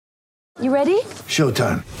You ready?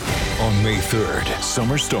 Showtime. On May 3rd,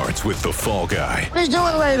 summer starts with The Fall Guy. Let's do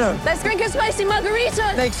it later. Let's drink a spicy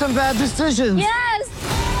margarita. Make some bad decisions. Yes.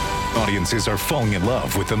 Audiences are falling in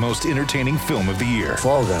love with the most entertaining film of the year.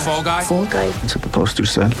 Fall Guy. Fall Guy? Fall Guy. That's what the poster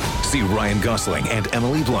said. See Ryan Gosling and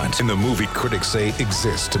Emily Blunt in the movie critics say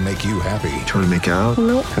exists to make you happy. Trying to make it out?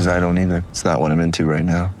 Nope. Because I don't either. It's not what I'm into right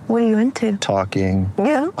now. What are you into? Talking.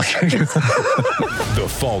 Yeah. The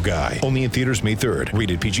Fall Guy. Only in theaters May 3rd.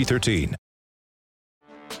 Rated PG-13.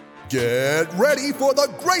 Get ready for the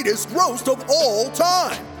greatest roast of all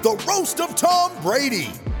time. The Roast of Tom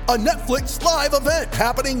Brady. A Netflix live event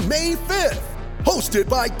happening May 5th. Hosted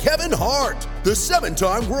by Kevin Hart. The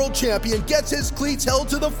 7-time world champion gets his cleats held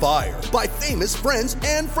to the fire by famous friends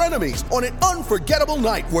and frenemies on an unforgettable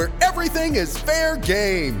night where everything is fair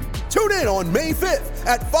game. Tune in on May 5th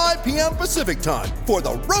at 5 p.m. Pacific time for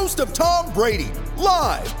the Roast of Tom Brady.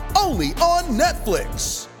 Live only on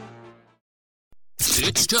Netflix.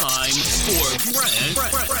 It's time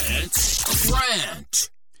for Brent's Rant.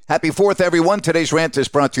 Happy 4th, everyone. Today's rant is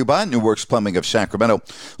brought to you by New Works Plumbing of Sacramento.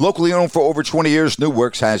 Locally owned for over 20 years, New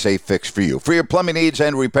Works has a fix for you. For your plumbing needs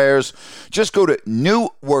and repairs, just go to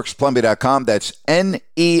newworksplumbing.com. That's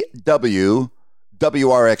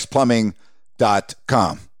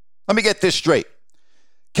NEWWRXplumbing.com. Let me get this straight.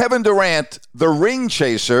 Kevin Durant, the ring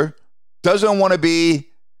chaser, doesn't want to be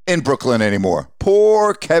in Brooklyn anymore.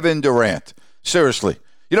 Poor Kevin Durant. Seriously.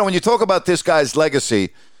 You know, when you talk about this guy's legacy,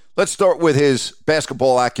 let's start with his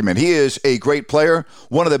basketball acumen. He is a great player,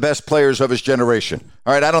 one of the best players of his generation.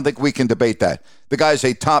 All right, I don't think we can debate that. The guy's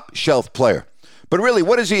a top-shelf player. But really,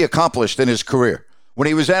 what has he accomplished in his career? When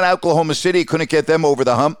he was at Oklahoma City, he couldn't get them over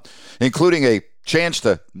the hump, including a chance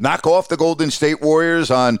to knock off the Golden State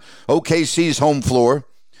Warriors on OKC's home floor.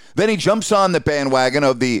 Then he jumps on the bandwagon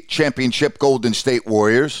of the championship Golden State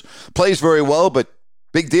Warriors, plays very well, but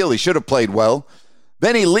big deal, he should have played well.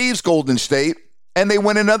 Then he leaves Golden State, and they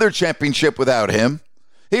win another championship without him.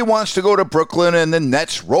 He wants to go to Brooklyn, and the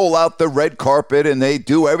Nets roll out the red carpet, and they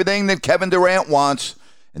do everything that Kevin Durant wants.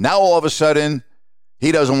 And now all of a sudden,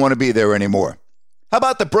 he doesn't want to be there anymore. How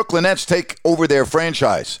about the Brooklyn Nets take over their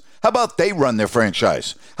franchise? How about they run their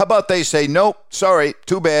franchise? How about they say, nope, sorry,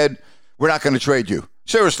 too bad, we're not going to trade you.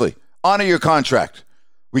 Seriously, honor your contract.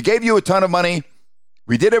 We gave you a ton of money.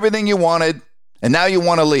 We did everything you wanted, and now you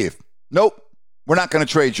want to leave. Nope, we're not going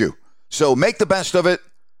to trade you. So make the best of it,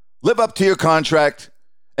 live up to your contract,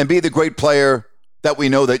 and be the great player that we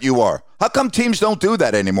know that you are. How come teams don't do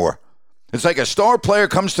that anymore? It's like a star player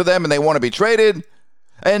comes to them and they want to be traded,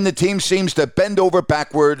 and the team seems to bend over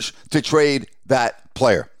backwards to trade that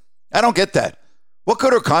player. I don't get that. What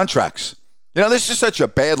good are contracts? You know, this is such a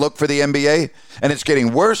bad look for the NBA, and it's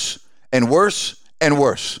getting worse and worse and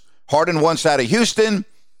worse. Harden wants out of Houston.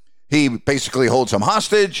 He basically holds him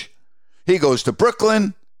hostage. He goes to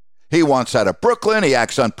Brooklyn. He wants out of Brooklyn. He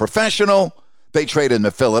acts unprofessional. They trade him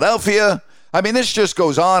to Philadelphia. I mean, this just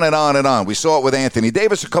goes on and on and on. We saw it with Anthony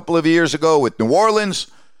Davis a couple of years ago with New Orleans.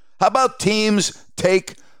 How about teams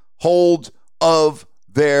take hold of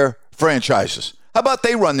their franchises? How about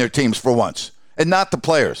they run their teams for once and not the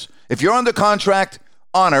players? If you're under contract,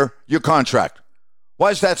 honor your contract.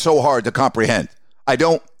 Why is that so hard to comprehend? I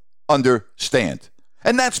don't understand.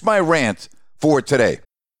 And that's my rant for today.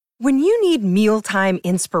 When you need mealtime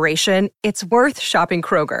inspiration, it's worth shopping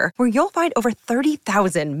Kroger, where you'll find over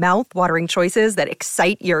 30,000 mouth-watering choices that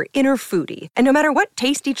excite your inner foodie. And no matter what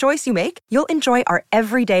tasty choice you make, you'll enjoy our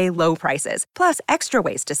everyday low prices, plus extra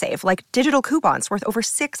ways to save, like digital coupons worth over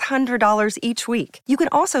 $600 each week. You can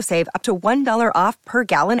also save up to $1 off per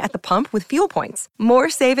gallon at the pump with fuel points.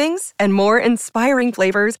 More savings and more inspiring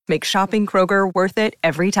flavors make shopping Kroger worth it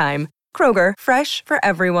every time. Kroger, fresh for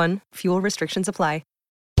everyone. Fuel restrictions apply.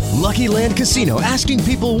 Lucky Land Casino, asking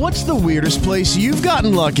people, what's the weirdest place you've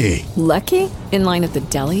gotten lucky? Lucky? In line at the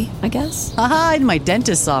deli, I guess? Aha, in my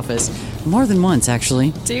dentist's office. More than once,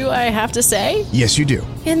 actually. Do I have to say? Yes, you do.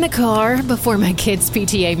 In the car before my kids'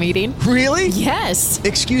 PTA meeting. Really? Yes.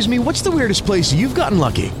 Excuse me, what's the weirdest place you've gotten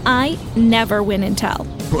lucky? I never win and tell.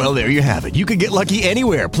 Well, there you have it. You can get lucky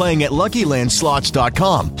anywhere, playing at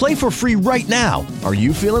LuckyLandSlots.com. Play for free right now. Are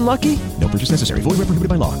you feeling lucky? No purchase necessary. Void where prohibited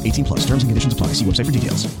by law. 18 plus. Terms and conditions apply. See website for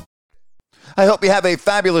details. I hope you have a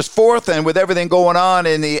fabulous 4th, and with everything going on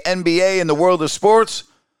in the NBA and the world of sports,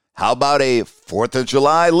 how about a 4th of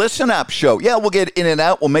July Listen App show? Yeah, we'll get in and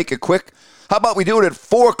out. We'll make it quick. How about we do it at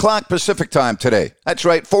 4 o'clock Pacific time today? That's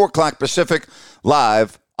right, 4 o'clock Pacific,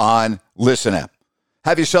 live on Listen App.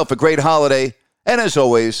 Have yourself a great holiday, and as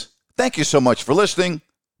always, thank you so much for listening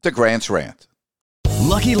to Grant's Rant.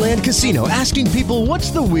 Lucky Land Casino, asking people,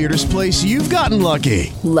 what's the weirdest place you've gotten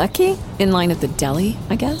lucky? Lucky? In line at the deli,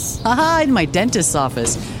 I guess? Aha, in my dentist's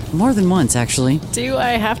office. More than once, actually. Do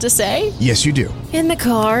I have to say? Yes, you do. In the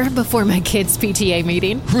car before my kids' PTA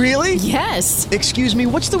meeting. Really? Yes. Excuse me,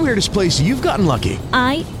 what's the weirdest place you've gotten lucky?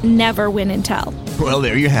 I never win and tell. Well,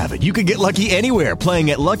 there you have it. You can get lucky anywhere,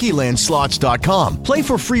 playing at LuckyLandSlots.com. Play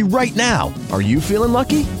for free right now. Are you feeling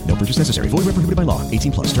lucky? No purchase necessary. Void where prohibited by law.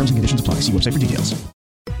 18 plus. Terms and conditions apply. See website for details.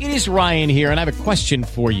 It is Ryan here, and I have a question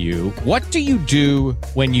for you. What do you do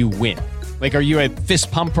when you win? Like, are you a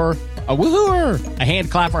fist pumper, a woohooer, a hand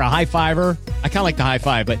clapper, a high fiver? I kind of like the high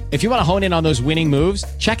five, but if you want to hone in on those winning moves,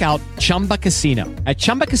 check out Chumba Casino. At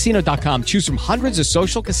ChumbaCasino.com, choose from hundreds of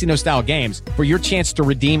social casino-style games for your chance to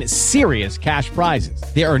redeem serious cash prizes.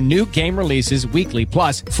 There are new game releases weekly,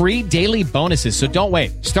 plus free daily bonuses. So don't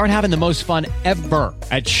wait. Start having the most fun ever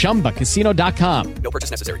at ChumbaCasino.com. No purchase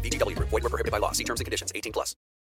necessary. VGW. Void where prohibited by law. See terms and conditions. 18 plus.